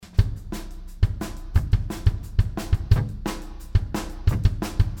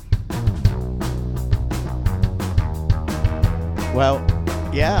Well,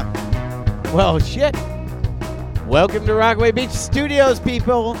 yeah. Well, shit. Welcome to Rockaway Beach Studios,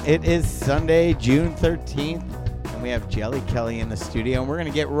 people. It is Sunday, June 13th, and we have Jelly Kelly in the studio, and we're going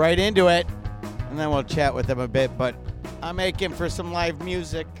to get right into it, and then we'll chat with them a bit, but I'm aching for some live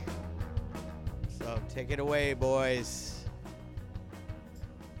music. So take it away, boys.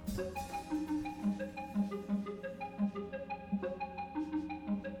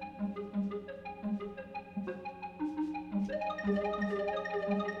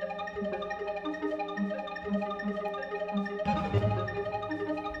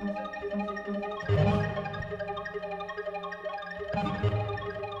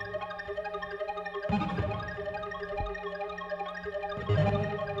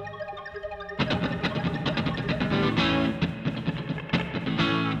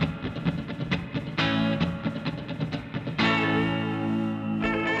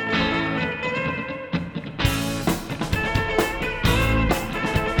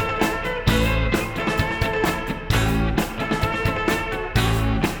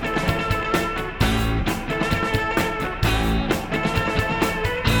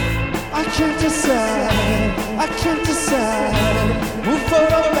 I can't decide. Move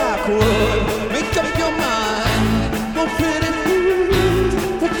forward or backward. Make up your mind. No pretty food.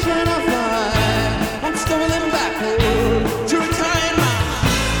 What can I find? I'm stumbling backward to a time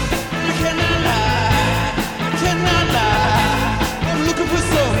I cannot lie. I cannot lie. I'm looking for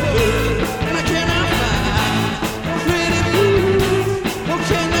something and I cannot find. No pretty food. What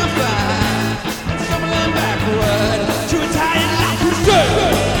can I find? I'm stumbling backward to a time I can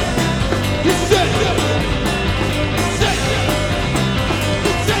say.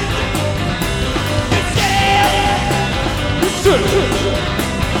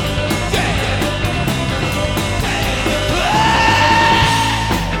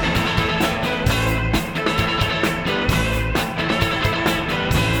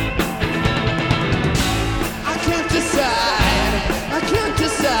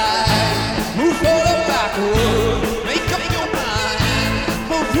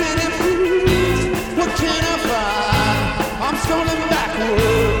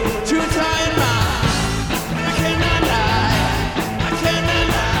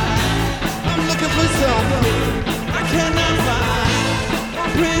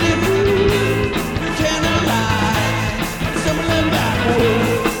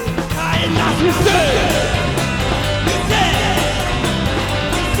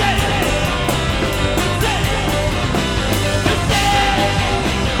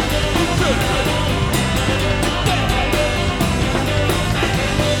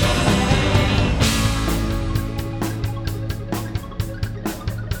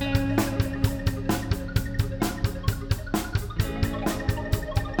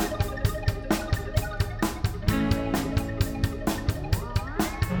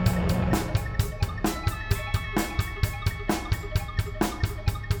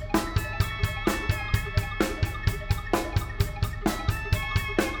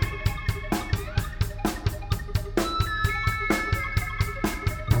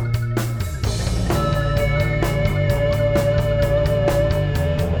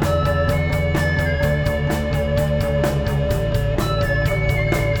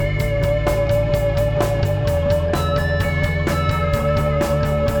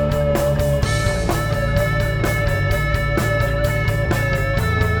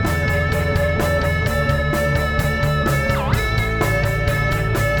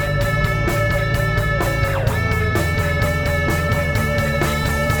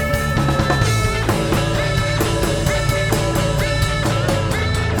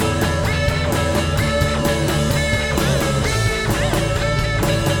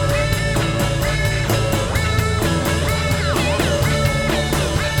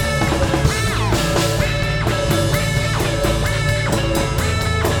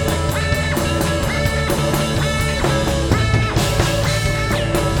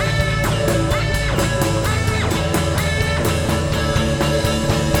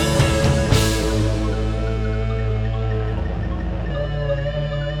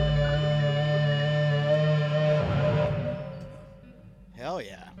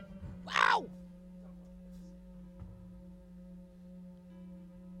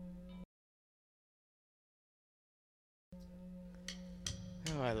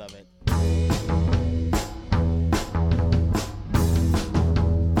 Oh, I love it.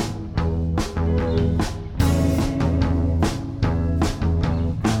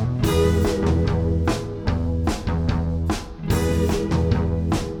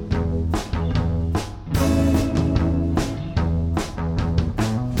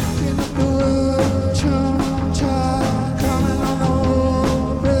 Coming on the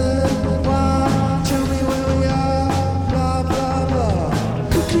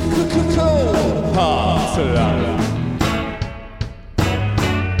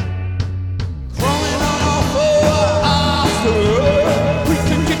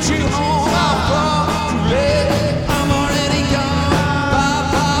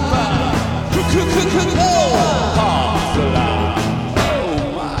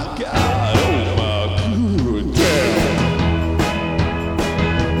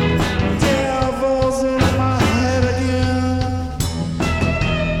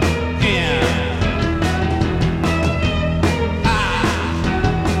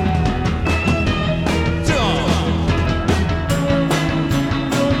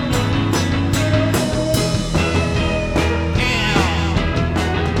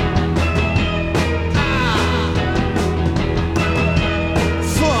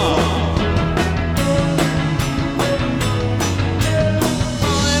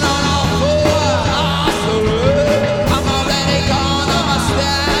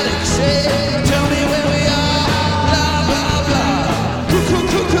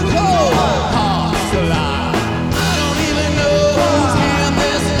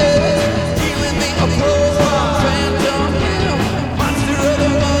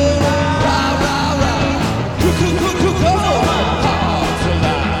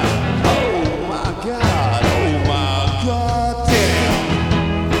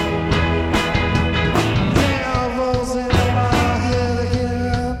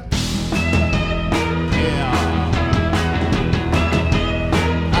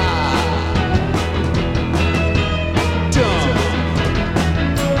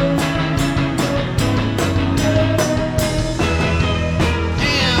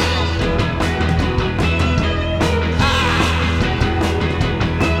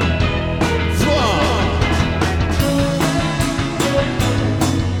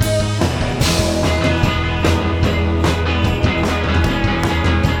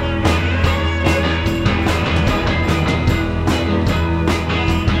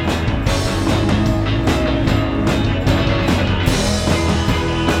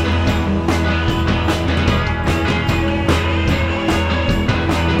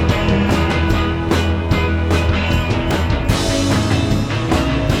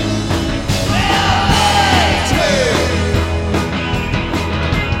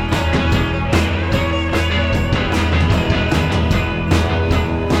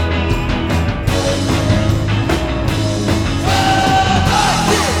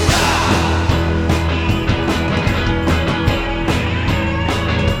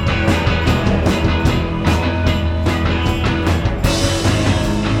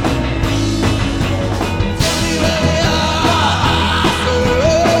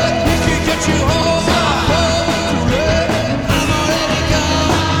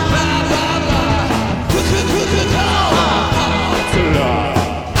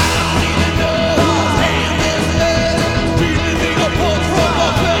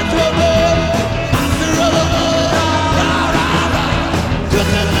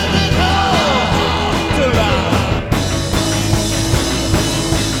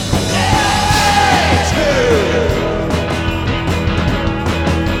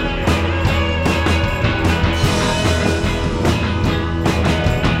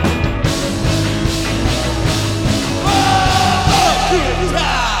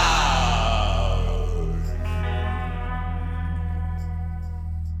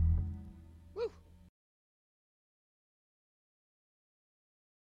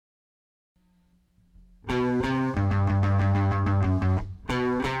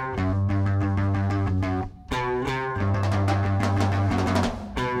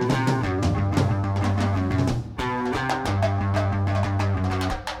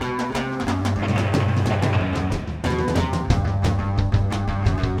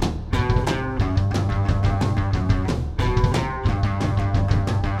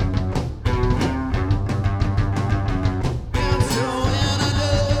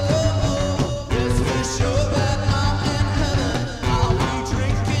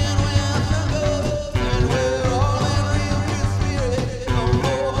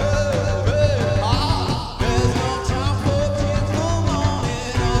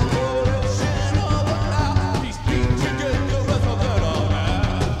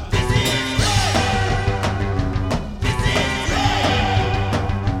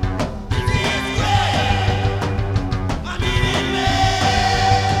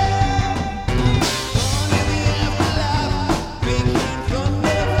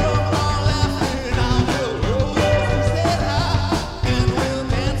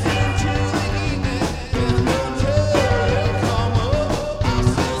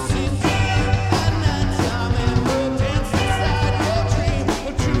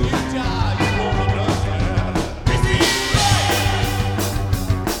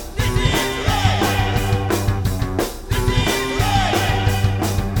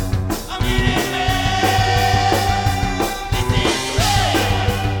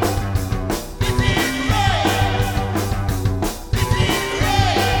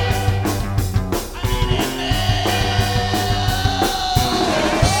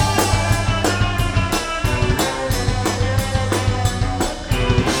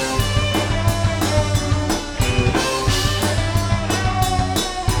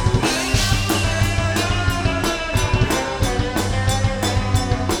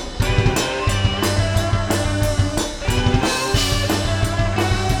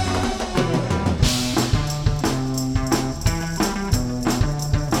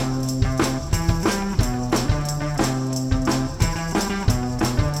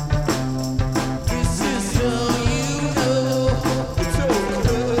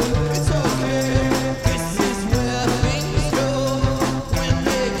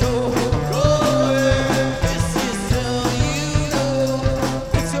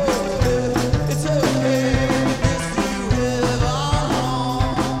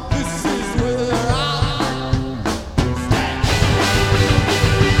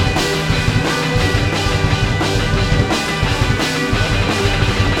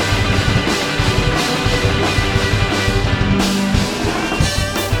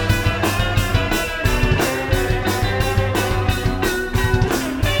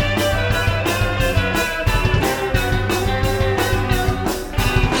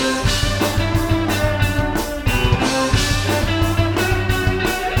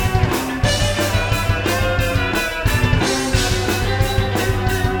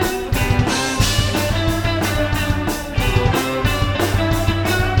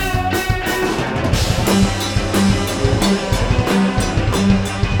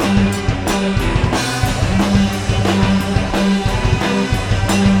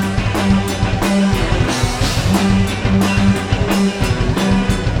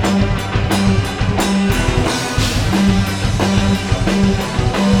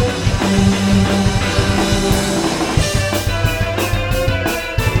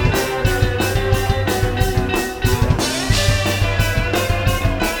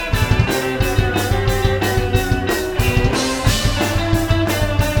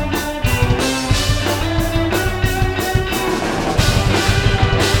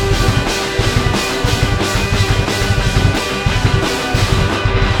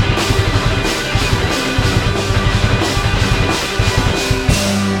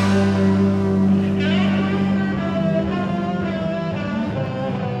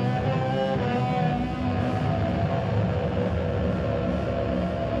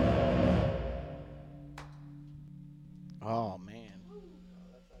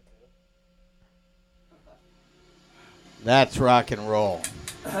That's rock and roll.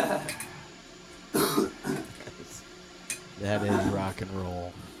 That is rock and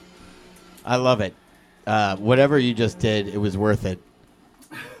roll. I love it. Whatever you just did, it was worth it.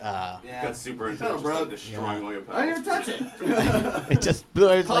 Got super into it, just like destroying all your pedals. I didn't even touch it. It just blew.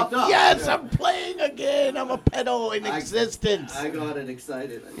 It's like, Popped up. yes, I'm playing again. I'm a pedal in existence. I got it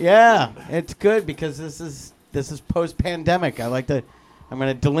excited. Yeah, it's good because this is post-pandemic. I'm going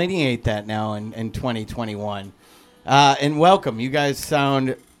to delineate that now in 2021. And welcome. You guys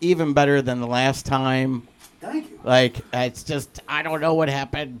sound even better than the last time. Thank you. Like, it's just, I don't know what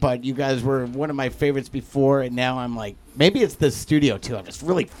happened, but you guys were one of my favorites before, and now I'm like, maybe it's the studio, too. I'm just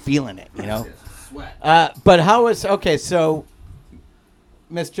really feeling it, you know? Sweat. But how was, okay, so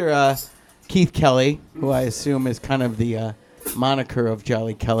Mr. Keith Kelly, who I assume is kind of the moniker of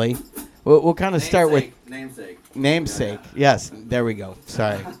Jolly Kelly, we'll kind of start with namesake. Yes, there we go.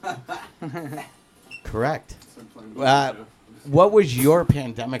 Sorry. Correct. What was your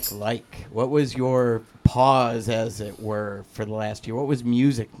pandemic like? What was your pause, as it were, for the last year? What was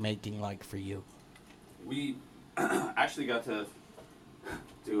music making like for you? We actually got to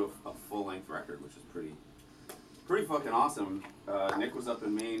do a full-length record, which is pretty fucking awesome. Nick was up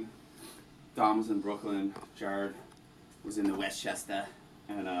in Maine, Dom was in Brooklyn, Jared was in the Westchester,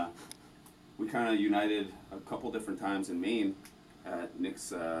 and we kind of united a couple different times in Maine at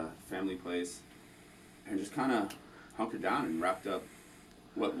Nick's family place, and just kind of hunkered down and wrapped up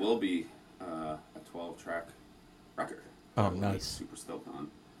what will be a 12-track record. Oh, that we're nice. Super stoked on.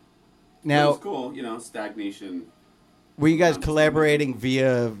 It Now, was cool, Stagnation. were you guys collaborating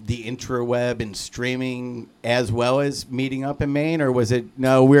via the interweb and streaming as well as meeting up in Maine, or was it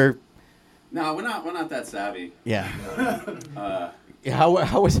No, we're not that savvy. yeah? Uh,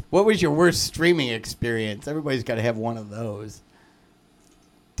 What was your worst streaming experience? Everybody's got to have one of those.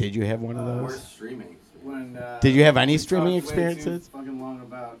 Did you have one of those? Worst streaming. When, Did you have any we streaming talked way too experiences? fucking long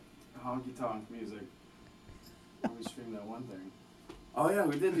about honky tonk music. We streamed that one thing. oh yeah,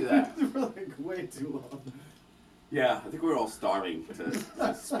 we did do that. For like way too long. Yeah, I think we were all starving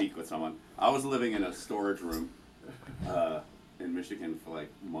to speak with someone. I was living in a storage room in Michigan for like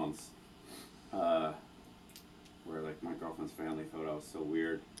months, where like my girlfriend's family thought I was so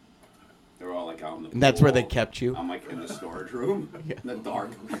weird. They were all like out in the And that's where they pool. kept you, I'm like in the storage room Yeah. in the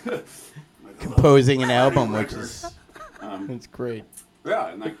dark. composing an album, which is It's great. Yeah,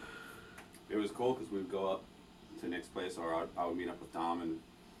 and like it was cool because we would go up to Nick's place, or I would meet up with Dom in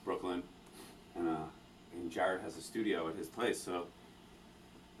Brooklyn, and Jared has a studio at his place, so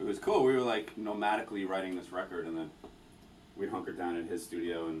it was cool. We were like nomadically writing this record, and then we'd hunker down at his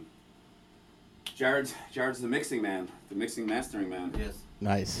studio, and Jared's the mixing man, the mixing mastering man. Yes.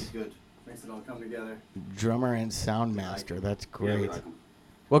 Nice. Good. Makes it all come together. Drummer and sound master. That's Yeah, we great. like him.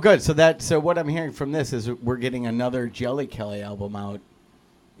 Well, good. So what I'm hearing from this is we're getting another Jelly Kelly album out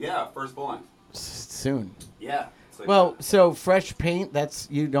Yeah, first full length. soon. Yeah. It's like Well, so Fresh Paint,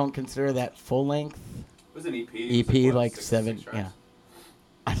 you don't consider that full length? it was an EP. It was EP, what, like six 7, tracks?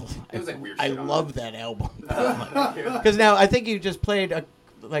 yeah. It was like weird I shit on love it. that album. Thank you. Because now I think you just played,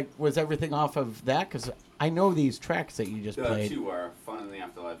 was everything off of that? Because I know these tracks that you just The played. two are Fun in the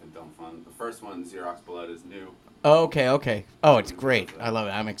Afterlife and Dumb Fun. The first one, Xerox Blood, is new. Oh, okay. Oh, it's great. I love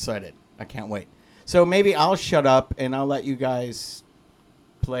it. I'm excited. I can't wait. So maybe I'll shut up and I'll let you guys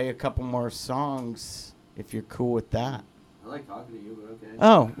play a couple more songs if you're cool with that. I like talking to you, but okay.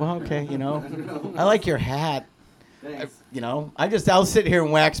 Oh, well, okay, I like your hat. Thanks. I'll sit here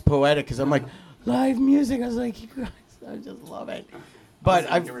and wax poetic because I'm like, live music. I was like, you guys, I just love it. But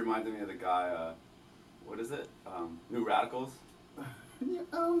It reminded me of the guy, what is it? New Radicals.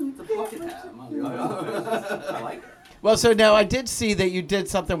 It's a bucket hat. I like it. well, so now I did see that you did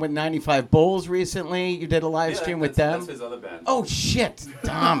something with 95 Bulls recently. You did a live stream with them. That's his other band. Oh shit,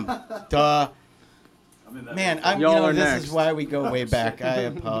 Tom. Duh. I'm in that Man, band. this is why we go way back. I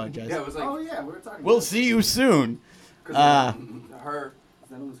apologize. Yeah, it was like, Oh yeah, we were talking. We'll about see you soon. cause her, Is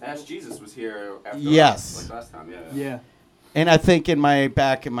that on the Ash schedule? Jesus was here after Yes. us, like last time, yeah. Yeah. And I think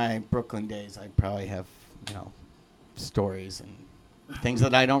back in my Brooklyn days, I probably have, stories and things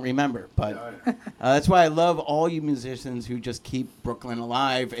that I don't remember. But Oh, yeah. that's why I love all you musicians who just keep Brooklyn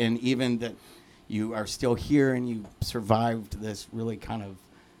alive, and even that you are still here and you survived this really kind of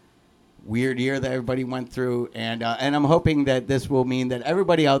weird year that everybody went through. And I'm hoping that this will mean that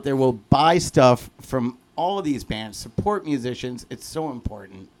everybody out there will buy stuff from all of these bands, support musicians. It's so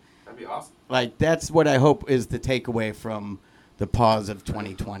important. That'd be awesome. Like, that's what I hope is the takeaway from the pause of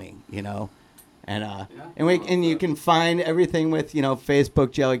 2020, And you can find everything with,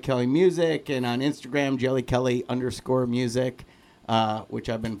 Facebook Jelly Kelly Music, and on Instagram Jelly Kelly _music, which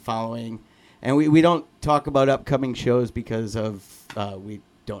I've been following. And we don't talk about upcoming shows because of we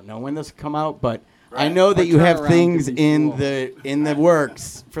don't know when this will come out, but I Right. know that Our you have turnaround things could be in cool. the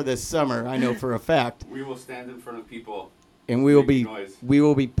works for this summer. I know for a fact, We will stand in front of people. and we will Making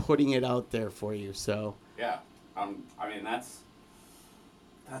be noise. putting it out there for you. So Yeah. I mean, that's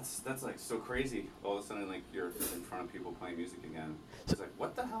like so crazy. All of a sudden, like you're in front of people playing music again. It's like,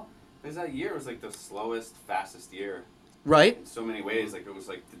 what the hell? Because that year was like the slowest, fastest year right. in so many ways. Like it was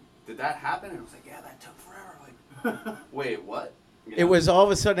like, did that happen? And it was like, yeah, that took forever. Like, wait, what? You It know? was all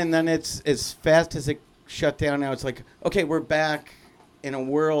of a sudden. Then it's as fast as it shut down. Now it's like, okay, we're back in a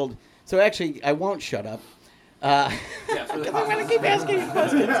world. So actually, I won't shut up. Yeah, it's really I'm gonna keep asking you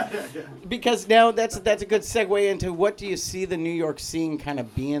questions because now that's a good segue into what do you see the New York scene kind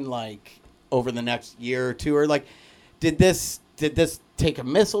of being like over the next year or two, or like did this take a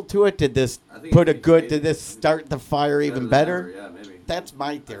missile to it? Did this I think put a it's good? made- Did this start the fire even better? Yeah, maybe. That's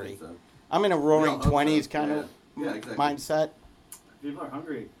my I theory. think so. I'm in a We roaring all hope so. 20s kind of Yeah, exactly. mindset. People are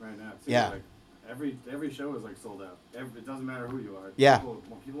hungry right now. Too. Yeah. Like, every show is like sold out. It doesn't matter who you are. Yeah.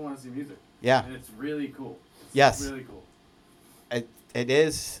 People want to see music. Yeah. And it's really cool. It's Yes. really cool. It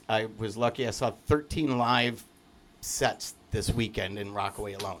is. I was lucky. I saw 13 live sets this weekend in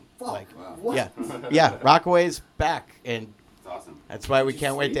Rockaway alone. Like, Wow. yeah, yeah. Rockaway's back, and It's awesome. that's why we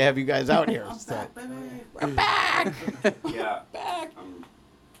can't wait to have you guys out here. So, we're back. Yeah. back. Um,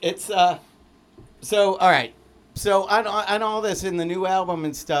 It's So all right. So on all this in the new album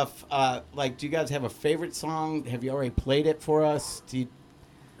and stuff, like, do you guys have a favorite song? Have you already played it for us? Do you,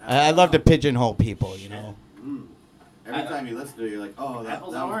 I love to pigeonhole people, you know. Every time you listen to it, you're like, oh, that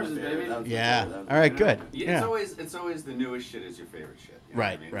Apples was and my oranges, favorite, baby. that was my Yeah. favorite, that was All my right. favorite. Good. Yeah, Yeah. it's always the newest shit is your favorite shit. You know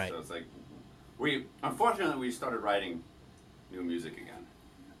Right, what I mean? right. So it's like we unfortunately we started writing new music again.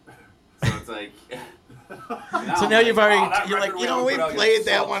 So it's like So now you've already that you're record like, you know, we put out played yet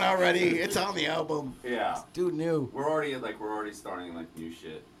that sucks." one already. It's on the album. Yeah. Dude, new. We're already starting like new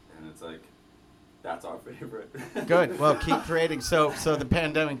shit, and it's like that's our favorite. Good. Well, keep creating. So the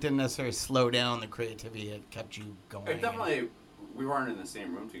pandemic didn't necessarily slow down the creativity. It kept you going. It definitely, we weren't in the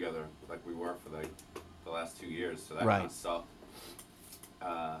same room together like we were for like the last 2 years, so that Right. kind of sucked.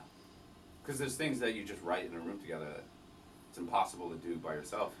 Because there's things that you just write in a room together that it's impossible to do by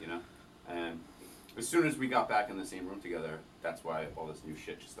yourself, you know. And as soon as we got back in the same room together, that's why all this new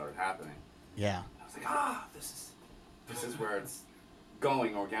shit just started happening. Yeah. I was like, this is where it's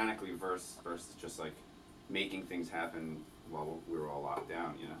going organically versus just like making things happen while we were all locked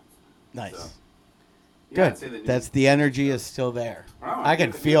down, you know. Nice. So, yeah, Good. I'd say the new- That's the energy is still there. Oh, I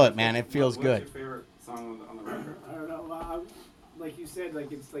can think feel it's- it, man. It feels what's good. your favorite song on the record? I don't know. Like you said,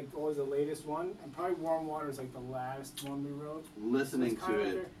 like it's like always the latest one, and probably Warm Water is like the last one we wrote. Listening It's kinda to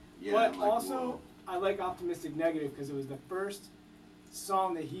like it, yeah, but I'm like, also, whoa. I like Optimistic Negative because it was the first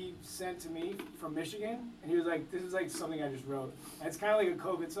song that he sent to me from Michigan, and he was like, "This is like something I just wrote." And it's kind of like a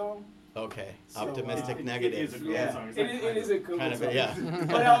COVID song. Okay. So, Optimistic it negative. is a cool yeah. song. It's It, like it is a COVID Kind of song. it, yeah.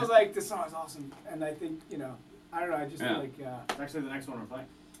 But I was like, "This song is awesome," and I think I don't know. I just Yeah. feel like. It's actually the next one we're playing.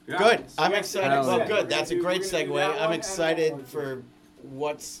 Yeah. Good. So I'm that's- excited. that's Well, it. good. We're That's a gonna great do that segue. one I'm and excited that one, for too.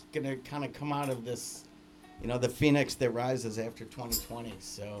 what's going to kind of come out of this, the phoenix that rises after 2020.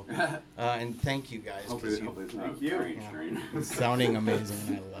 So, and thank you guys. 'cause Hopefully, you- hopefully it's not Thank you. strange, strange. it's sounding amazing.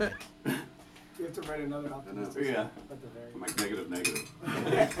 And I love it. You have to write another optimistic Yeah. song at the very I'm like negative.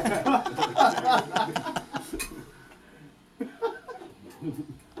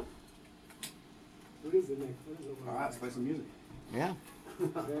 What is it, Nick? What is it? All right, let's play some music. Yeah.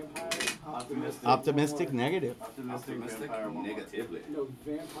 Vampire. Optimistic. Optimistic negative. Optimistic. Optimistic Vampire One More. negatively. No,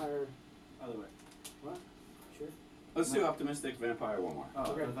 vampire. Other way. What? Sure. Let's do optimistic vampire one more.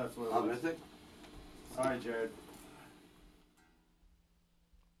 Oh, Okay. that's what it was. Optimistic? Sorry, Jared.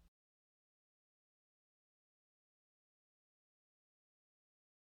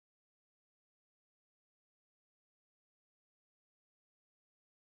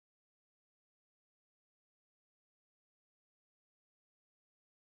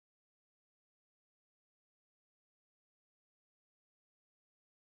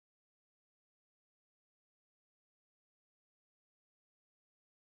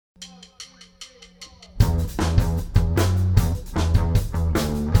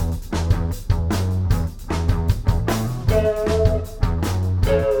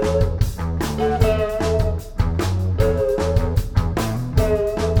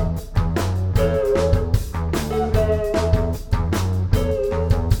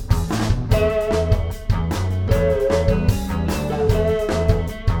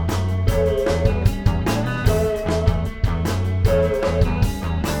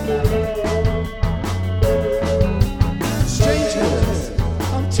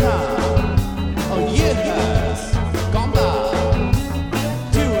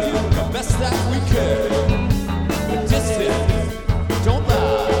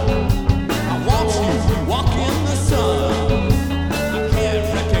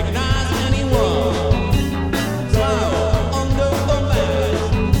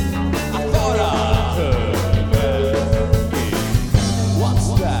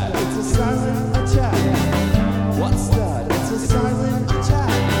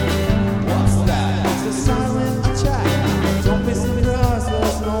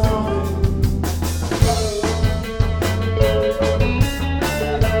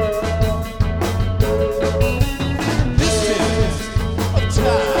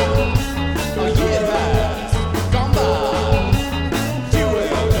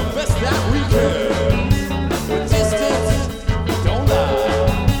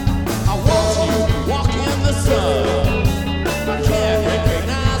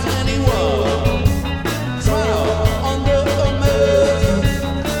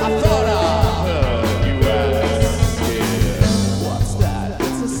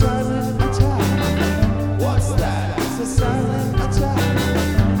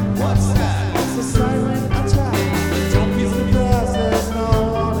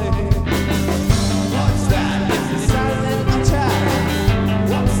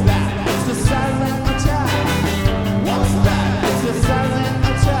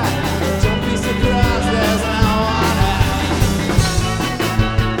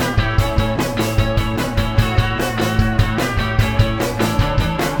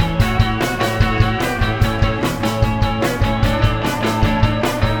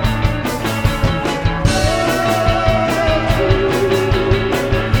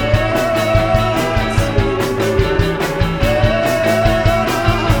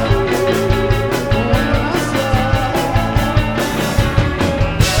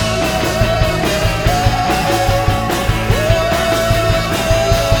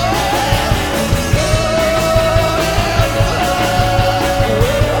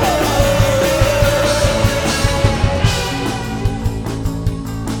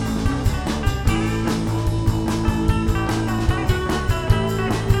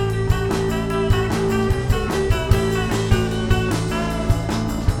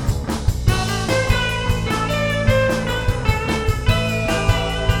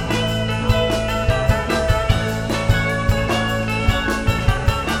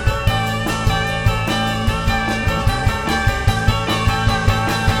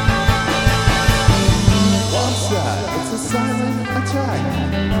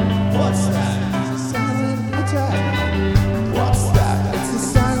 What's that? It's a silent attack. What's that? It's a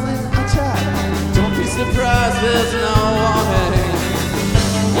silent attack. Don't be surprised, there's no warning.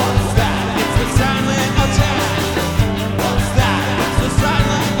 What's that? It's a silent attack. What's that? It's a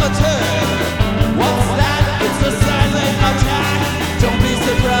silent attack. What's that? It's a silent attack. Don't be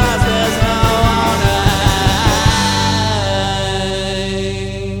surprised, there's no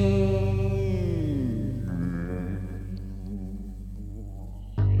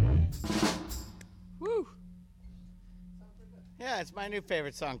Woo. Yeah, it's my new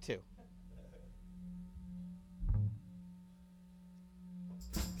favorite song too.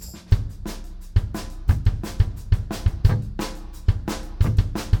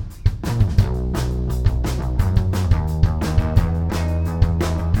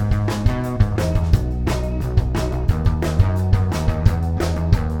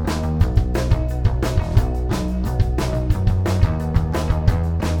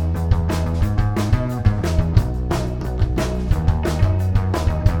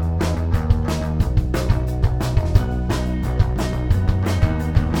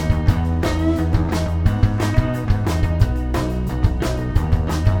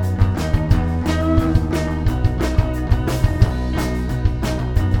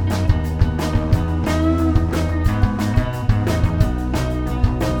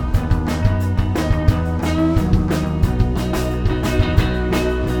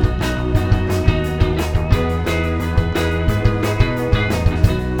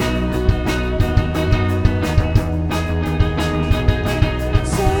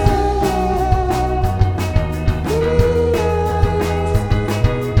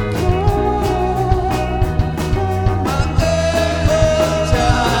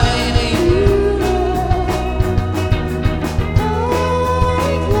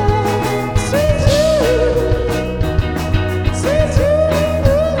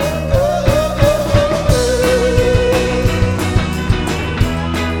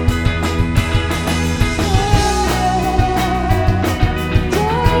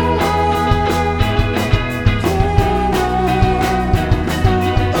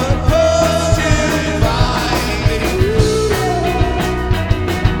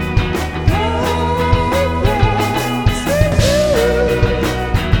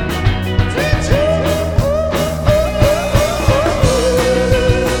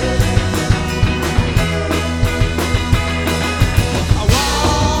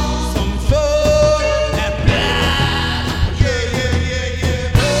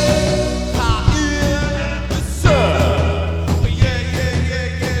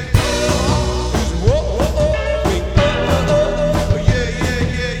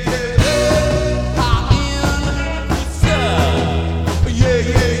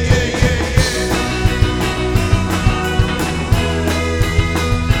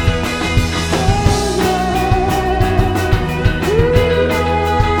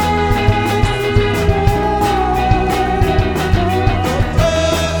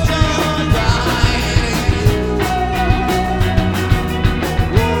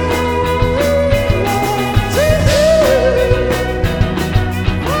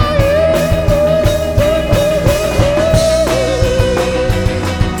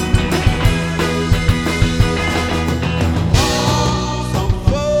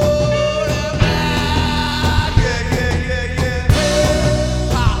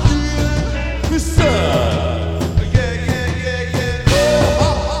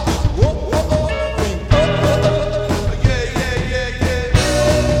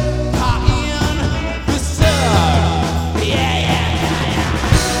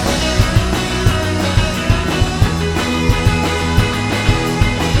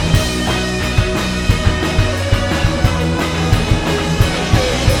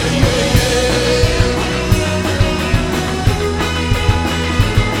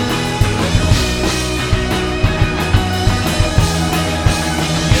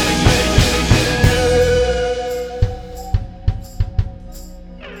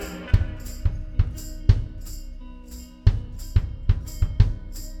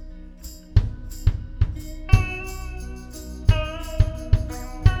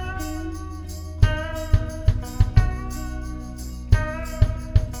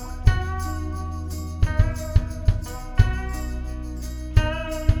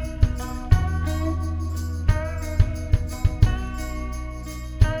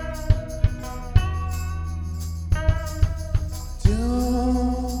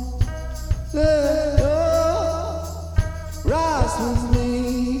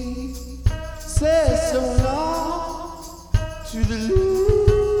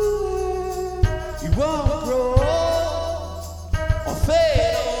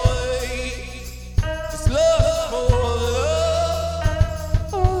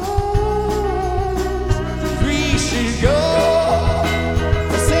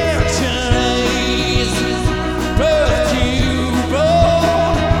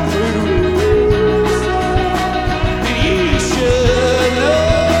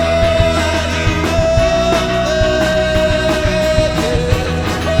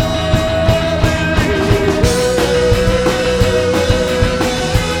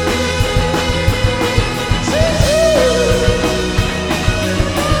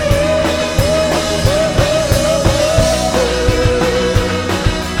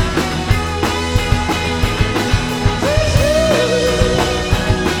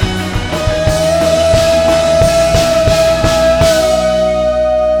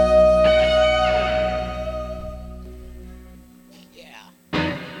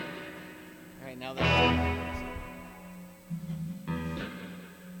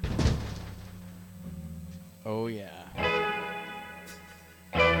 Oh, yeah.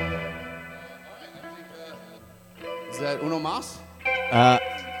 Is that Uno Mas?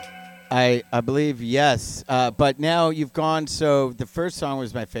 I believe yes, but now you've gone. So the first song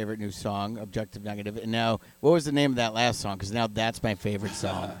was my favorite new song, Objective Negative, and now what was the name of that last song? Because now that's my favorite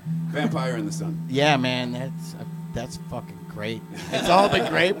song. Vampire in the Sun. Yeah, man, that's fucking great. It's all been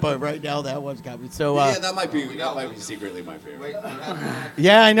great, but right now that one's got me. So Yeah, that might be secretly my favorite.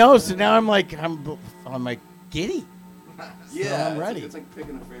 yeah, I know. So now I'm like giddy. Yeah, I'm ready. It's like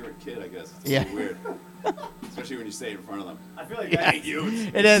picking a favorite kid, I guess. It's Yeah. weird. Especially when you say it in front of them. I feel like Yeah. Hey, you.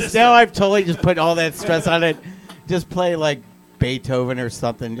 It is. Now I've totally just put all that stress on it. Just play like Beethoven or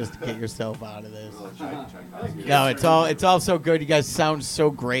something just to get yourself out of this. No, it's all so good. You guys sound so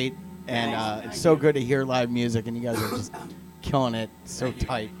great, and it's so good to hear live music, and you guys are just killing it. So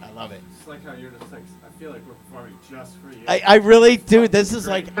tight. I love it. It's like how you're just like, I feel like we're performing just for you. I really do. This is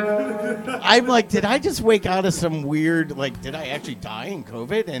like, I'm like, did I just wake out of some weird, like, did I actually die in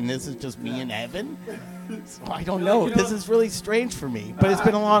COVID and this is just me in heaven? So I don't know. This is really strange for me. But it's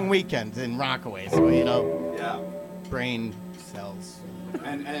been a long weekend in Rockaway, so, Yeah. brain cells.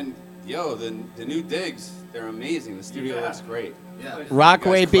 And yo, the new digs, they're amazing. The studio looks great. Yeah.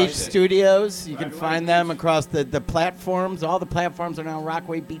 Rockaway You guys crushed Beach it. Studios. You can find them across the platforms. All the platforms are now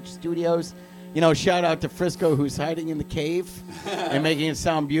Rockaway Beach Studios. Shout out to Frisco, who's hiding in the cave and making it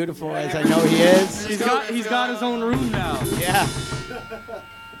sound beautiful, as I know he is. He's got his own room now. Yeah.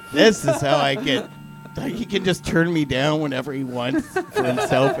 This is how I get. He can just turn me down whenever he wants for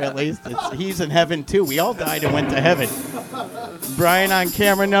himself, at least. He's in heaven, too. We all died and went to heaven. Brian on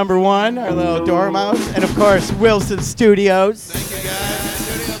camera number 1, our little dormouse. And, of course, Wilson Studios. Thank you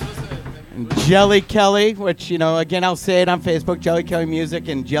guys. And Jelly Kelly, which, again, I'll say it on Facebook, Jelly Kelly Music,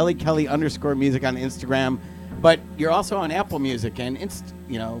 and Jelly Kelly _music on Instagram. But you're also on Apple Music and, and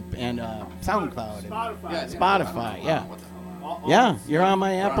SoundCloud. Spotify. Spotify, yeah. What the hell? Yeah, you're on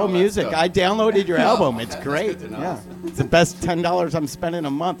my Apple all that Music. stuff. I downloaded your album. It's Okay, great. that's good to know. Yeah, it's the best $10 I'm spending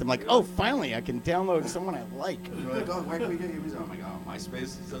a month. I'm like, oh, finally, I can download someone I like. You're like, oh, where can we get your music? Oh my god,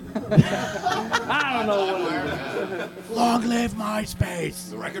 MySpace or something? I don't know what Long live MySpace.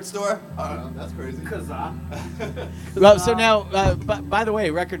 The record store? That's crazy. Well, so now, by the way,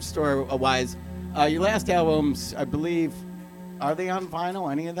 record store wise, your last albums, I believe, are they on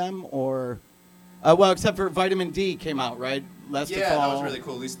vinyl? Any of them, or? Well, except for Vitamin D came out, right? Last of Yeah, all. that was really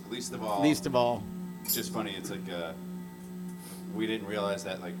cool. Least of all. Least of all. It's just funny. It's like we didn't realize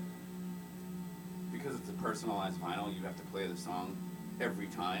that because it's a personalized vinyl, you have to play the song every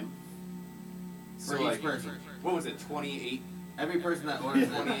time. For each person. What was it? 28. Every person that orders it.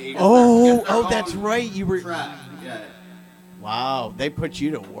 28. Oh, that's right. You were. Track. Yeah. Wow, they put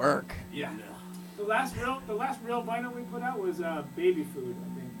you to work. Yeah. The last real vinyl we put out was Baby Food,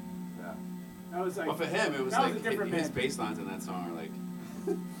 I think. Yeah. That was like. Well, for him, it was that like was a different his band. bass lines in that song are like.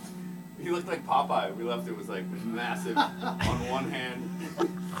 He looked like Popeye. We left it was like massive on one hand.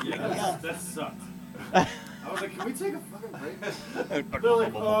 Yeah, that sucked. I was like, can we take a fucking break? They're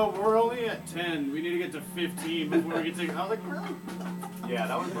like, oh, we're only at 10. We need to get to 15 before we can take. I was like, really? Yeah,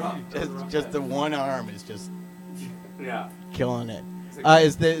 that was rough. Just the one arm is just Yeah. killing it.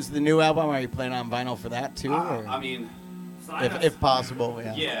 Is the new album? Are you planning on vinyl for that too? Or? I mean, if possible,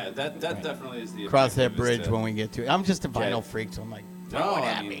 yeah. yeah, that definitely is the Cross that objective is bridge to- when we get to it. I'm just a vinyl freak, so I'm like, No, throw it I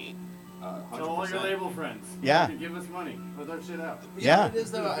at mean, me. Tell all your 100%. label friends. Yeah. Give us money. Put that shit out. Yeah. It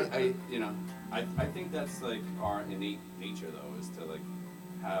is though. I think that's like our innate nature though, is to like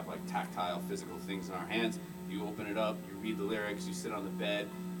have like tactile, physical things in our hands. You open it up, you read the lyrics, you sit on the bed.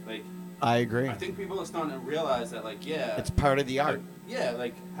 Like, I agree. I think people are starting to realize that like, yeah, It's part of the art. yeah,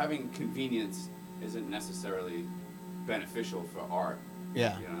 like having convenience isn't necessarily beneficial for art.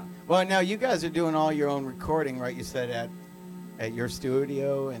 Yeah. You know. Well, now you guys are doing all your own recording, right? You said at your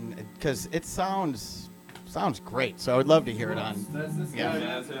studio, and because it sounds great. So I would love to hear it on. That's this Yeah. guy.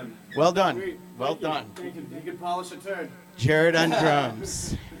 That's him. Well done. Sweet. Well Thank you. done. Thank you. You can polish a turd. Jared on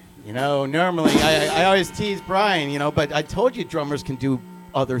drums. Normally I always tease Brian, but I told you drummers can do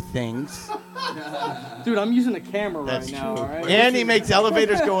other things. Dude, I'm using a camera That's right true. now, all right? And he makes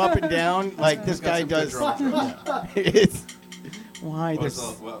elevators go up and down like this guy does. It's why What was,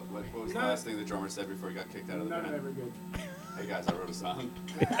 this. what was the last thing the drummer said before he got kicked out of the None band? ever good. Hey guys, I wrote a song.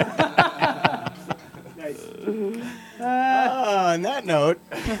 Nice. On that note,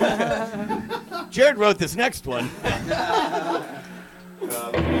 Jared wrote this next one.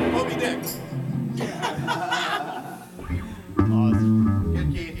 Moby Dick. Awesome.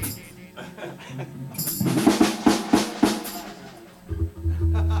 Good key.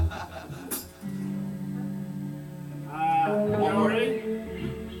 You ready?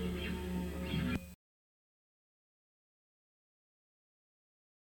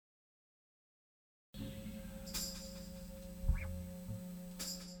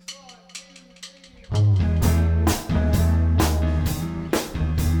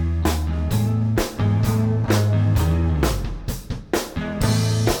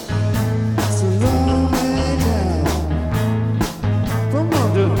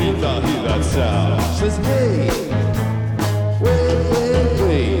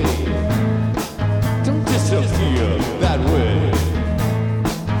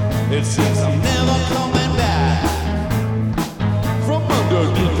 It seems I'm never coming back. From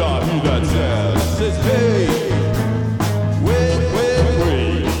underneath I hear that sound. Says, hey, wait, wait,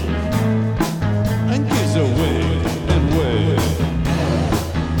 wait. And gives away and wait.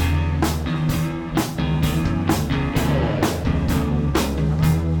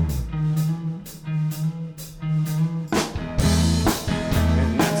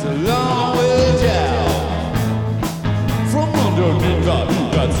 And that's a long way down. From underneath I hear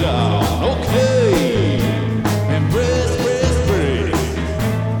that sound. Okay. Embrace, brace, brace.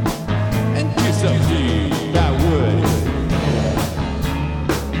 And kiss up you that way.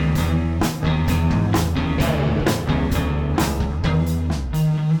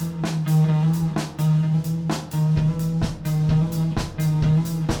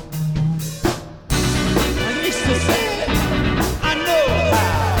 I used to say, I know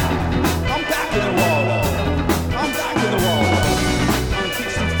how. I'm back in the water. I'm back in the water. I'm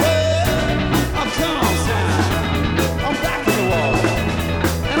kissing fair. I'm calm sound. I'm back in the water.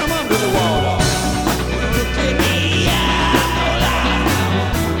 And I'm under the water. Look at me, I know that.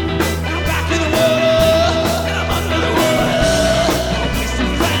 I'm back in the water. And I'm under the water. I'm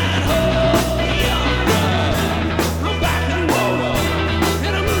kissing fine, hold me under. I'm back in the water.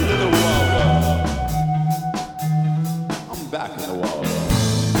 And I'm under the water. I'm back in the water.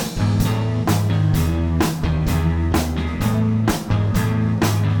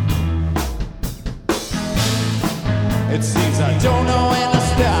 It seems I don't know when to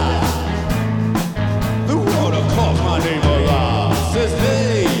stop. The water calls my name aloud. Says,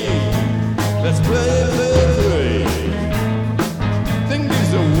 hey, let's play, play, play. Then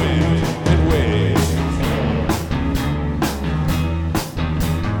gives a win and waves.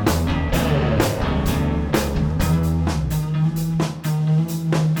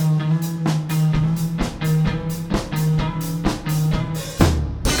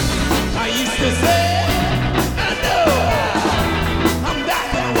 I used to say, I know I'm back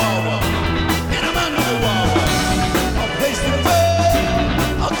in the water, and I'm under the water. A place to burn,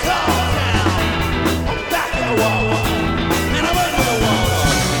 a car town. I'm back in the water, and I'm under the water.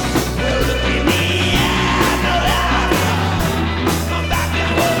 Well, look at me, I know that. I'm back in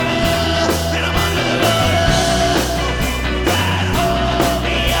the water, and I'm under the water. Right, hold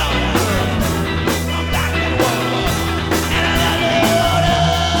me under. I'm back in the water, and I'm under the water.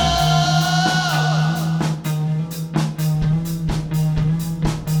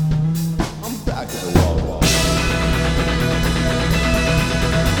 I'm back in the water.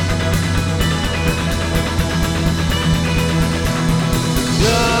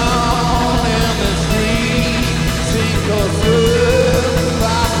 Down in the street, sink or swim,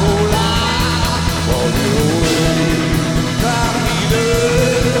 back or lie, walking away. Back either,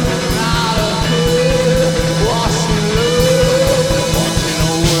 not a care, washing love, walking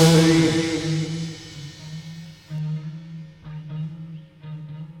away.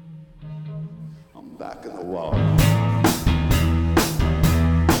 I'm back in the water.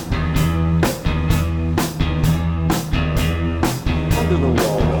 Under the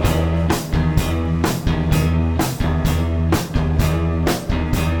water.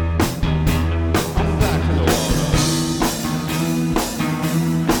 I'm back in the water.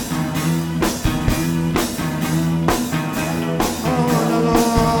 Under the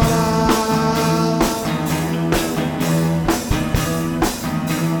water.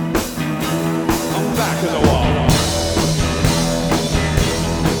 I'm back in the water.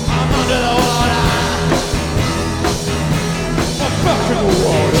 I'm under the water. I'm back in the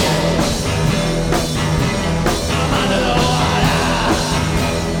water. I'm under the water.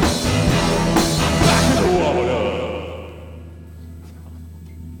 I'm back in the water.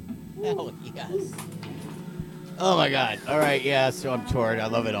 Hell yes. Oh my God. All right. Yeah. So I'm toured. I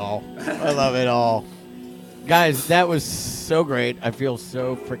love it all. I love it all. Guys, that was so great. I feel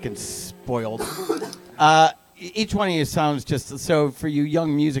so freaking spoiled. Each one of you sounds just so. For you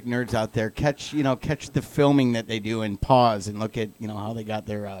young music nerds out there, catch the filming that they do and pause and look at how they got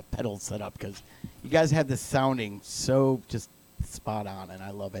their pedals set up, because you guys have the sounding so just spot on, and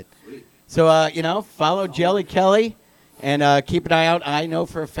I love it. So follow Jelly Kelly and keep an eye out. I know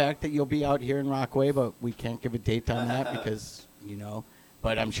for a fact that you'll be out here in Rockaway, but we can't give a date on that because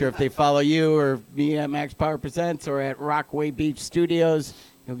But I'm sure if they follow you or me at Max Power Presents or at Rockaway Beach Studios,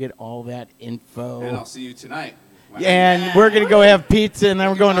 you'll get all that info. And I'll see you tonight. And we're going to go have pizza, and then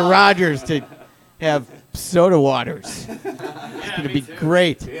we're going to Rogers to have soda waters. It's going to be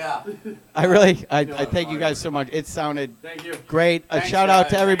great. Yeah. I thank you guys so much. It sounded great. A Thanks, shout out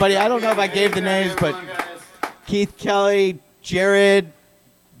guys. to everybody. I don't know if I gave the names, but Keith Kelly, Jared,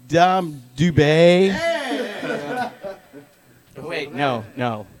 Dom Dubé. Wait,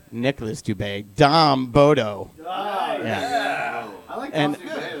 no. Nicholas Dubé, Dom Bodo. Nice. I like And- Tom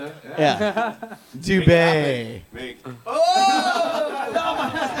Dubé. Yeah. Dubé. Make.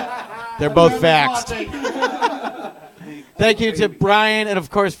 They're both facts. Thank you to Brian and, of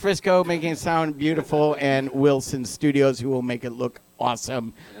course, Frisco making it sound beautiful, and Wilson Studios, who will make it look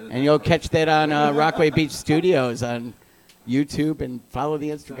awesome. And you'll catch that on Rockaway Beach Studios on YouTube, and follow the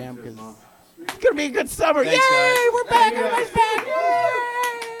Instagram because it's going to be a good summer. Thanks, Yay! guys. We're